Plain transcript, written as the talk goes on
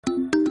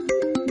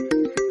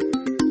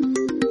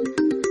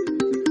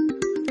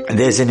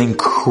There's an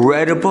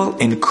incredible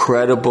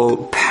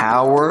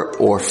power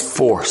or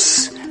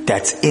force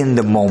that's in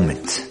the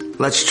moment.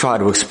 Let's try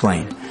to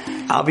explain.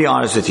 I'll be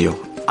honest with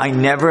you. I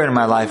never in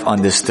my life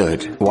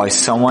understood why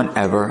someone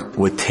ever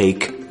would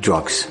take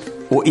drugs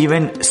or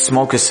even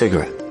smoke a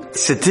cigarette.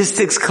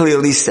 Statistics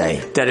clearly say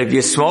that if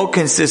you smoke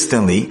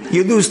consistently,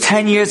 you lose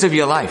 10 years of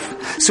your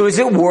life. So is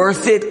it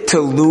worth it to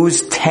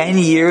lose 10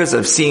 years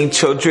of seeing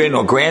children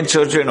or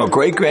grandchildren or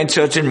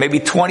great-grandchildren, maybe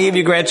 20 of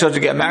your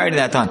grandchildren get married in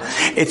that time?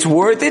 It's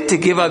worth it to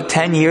give up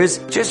 10 years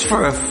just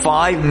for a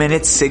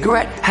 5-minute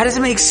cigarette? How does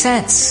it make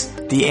sense?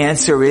 The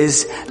answer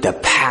is the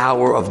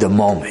power of the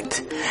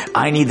moment.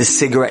 I need the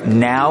cigarette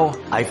now.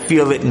 I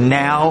feel it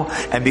now.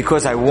 And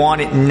because I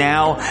want it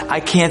now, I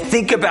can't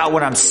think about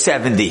when I'm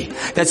 70.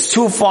 That's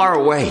too far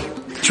away.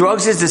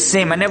 Drugs is the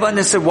same. I never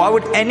understood why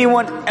would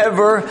anyone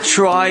ever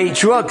try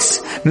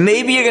drugs?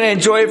 Maybe you're going to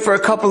enjoy it for a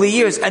couple of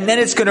years and then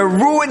it's going to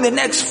ruin the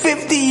next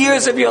 50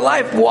 years of your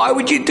life. Why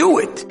would you do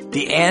it?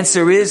 The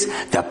answer is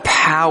the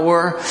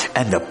power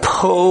and the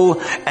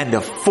pull and the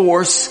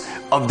force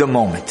of the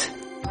moment.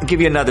 I'll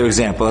give you another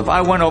example. If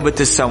I went over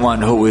to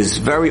someone who is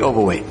very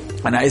overweight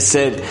and I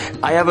said,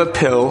 I have a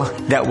pill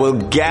that will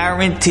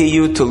guarantee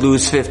you to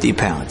lose 50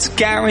 pounds.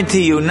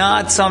 Guarantee you,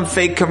 not some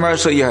fake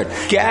commercial you heard.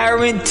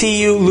 Guarantee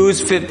you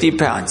lose 50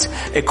 pounds.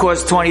 It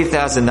costs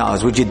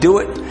 $20,000. Would you do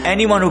it?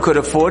 Anyone who could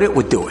afford it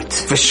would do it.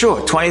 For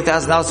sure.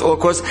 $20,000 all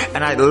costs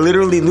and I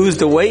literally lose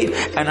the weight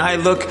and I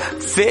look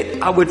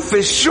fit. I would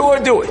for sure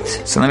do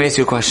it. So let me ask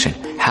you a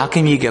question. How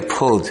can you get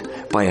pulled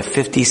by a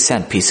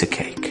 50-cent piece of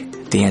cake?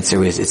 The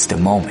answer is it's the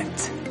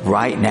moment.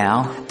 Right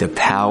now, the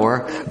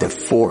power, the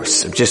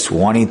force of just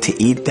wanting to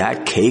eat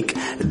that cake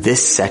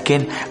this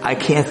second, I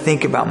can't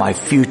think about my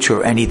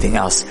future or anything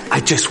else. I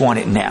just want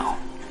it now.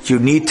 You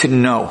need to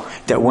know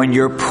that when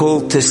you're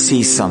pulled to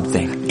see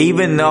something,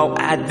 even though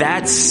at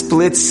that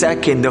split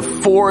second the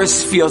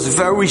force feels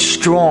very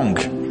strong,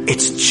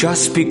 it's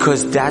just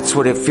because that's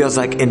what it feels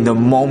like in the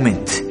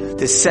moment.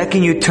 The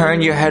second you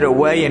turn your head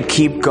away and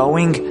keep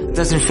going, it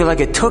doesn't feel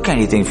like it took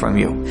anything from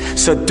you.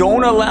 So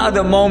don't allow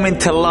the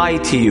moment to lie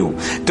to you.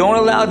 Don't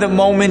allow the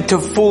moment to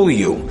fool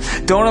you.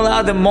 Don't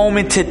allow the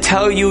moment to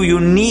tell you you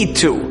need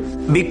to.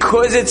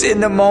 Because it's in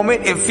the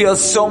moment, it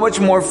feels so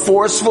much more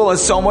forceful and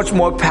so much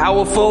more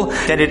powerful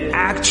than it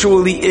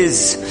actually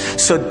is.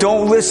 So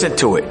don't listen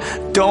to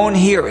it. Don't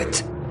hear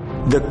it.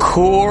 The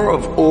core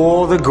of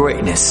all the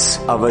greatness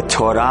of a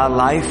Torah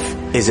life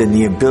is in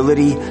the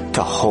ability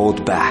to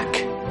hold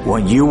back.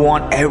 When you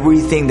want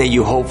everything that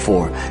you hope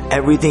for,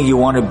 everything you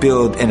want to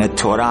build in a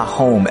Torah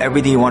home,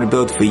 everything you want to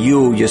build for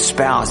you, your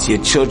spouse,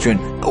 your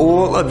children,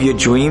 all of your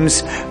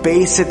dreams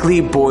basically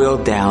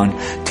boil down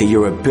to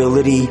your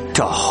ability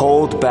to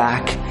hold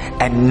back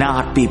and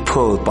not be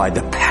pulled by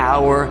the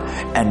power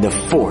and the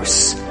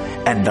force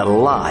and the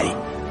lie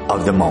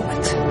of the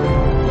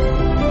moment.